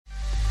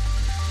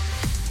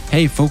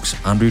Hey folks,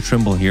 Andrew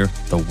Trimble here,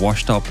 the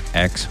washed up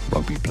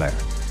ex-rugby player.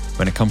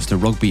 When it comes to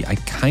rugby, I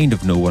kind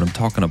of know what I'm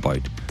talking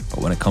about, but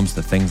when it comes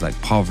to things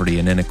like poverty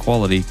and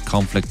inequality,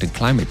 conflict and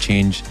climate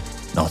change,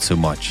 not so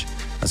much.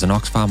 As an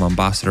Oxfam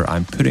ambassador,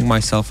 I'm putting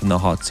myself in the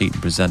hot seat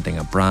and presenting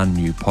a brand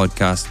new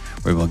podcast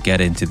where we'll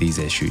get into these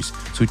issues.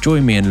 So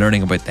join me in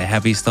learning about the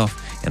heavy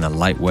stuff in a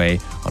light way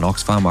on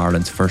Oxfam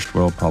Ireland's First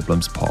World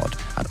Problems pod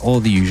at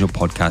all the usual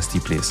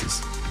podcasty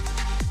places.